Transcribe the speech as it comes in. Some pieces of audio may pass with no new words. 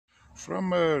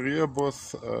From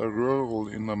Rehoboth rural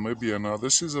in Namibia. Now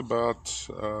this is about,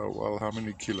 well, how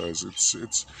many kilos?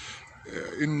 It's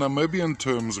in Namibian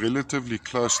terms relatively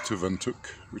close to Windhoek,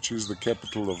 which is the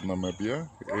capital of Namibia,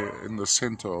 in the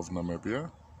center of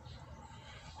Namibia.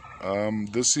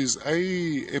 This is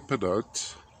a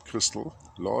epidote crystal,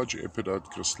 large epidote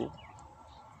crystal.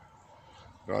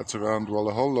 Right around, well,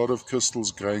 a whole lot of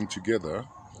crystals growing together,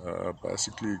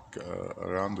 basically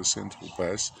around the central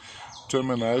base.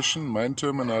 Main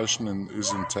termination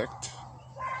is intact.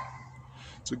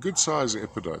 It's a good size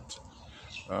epidote.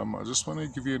 I just want to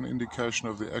give you an indication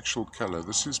of the actual color.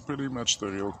 This is pretty much the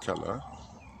real color.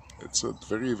 It's a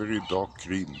very, very dark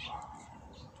green,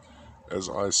 as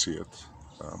I see it.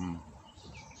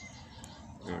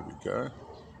 There we go.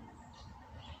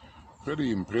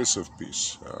 Pretty impressive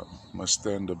piece. Must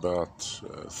stand about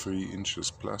 3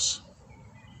 inches plus.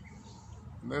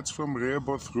 And that's from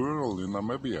Rehoboth Rural in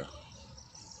Namibia.